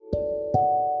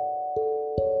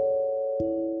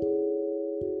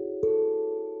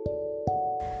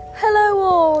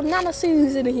Nana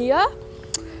Susan here.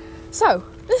 So,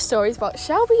 this story is about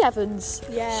Shelby Evans.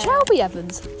 Yeah. Shelby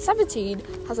Evans, 17,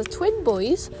 has a twin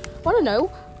boys. Want to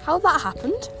know how that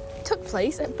happened? It took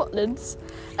place at Butlins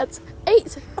at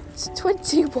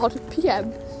 8:21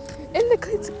 p.m. in the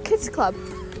kids club.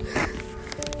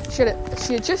 She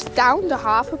had just downed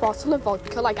half a bottle of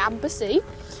vodka like Amber C.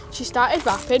 She started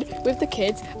rapping with the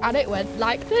kids and it went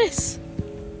like this.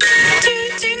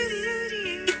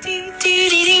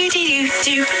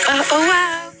 Oh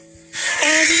wow.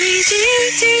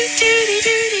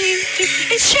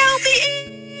 It's Shelby.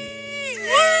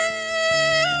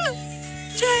 Woo!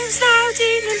 Just now,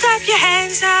 demon, clap your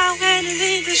hands now when you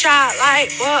leave the shot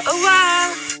like what a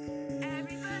wow.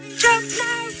 Everybody jump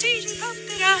now, DJ pump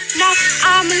it up now.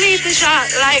 I'ma leave the shot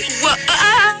like what a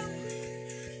wow.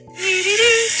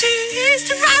 It's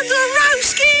the Randall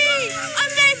Roski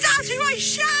and then Daddy Ray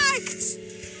shagged.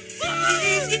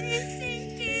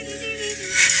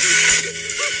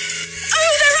 Oh,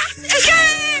 they're at it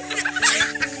again!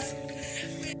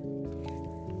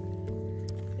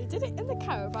 They did it in the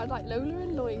caravan like Lola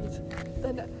and Lloyd.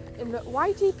 Then in the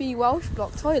YGB Welsh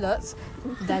block toilets,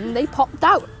 then they popped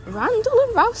out Randall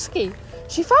and Rowski.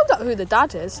 She found out who the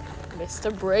dad is,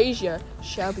 Mr. Brazier.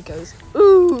 Shelby goes,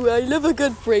 ooh, I love a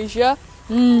good Brazier.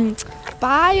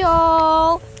 Bye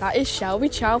all. That is Shelby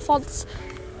Chalfont's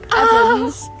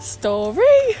Evans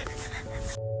story.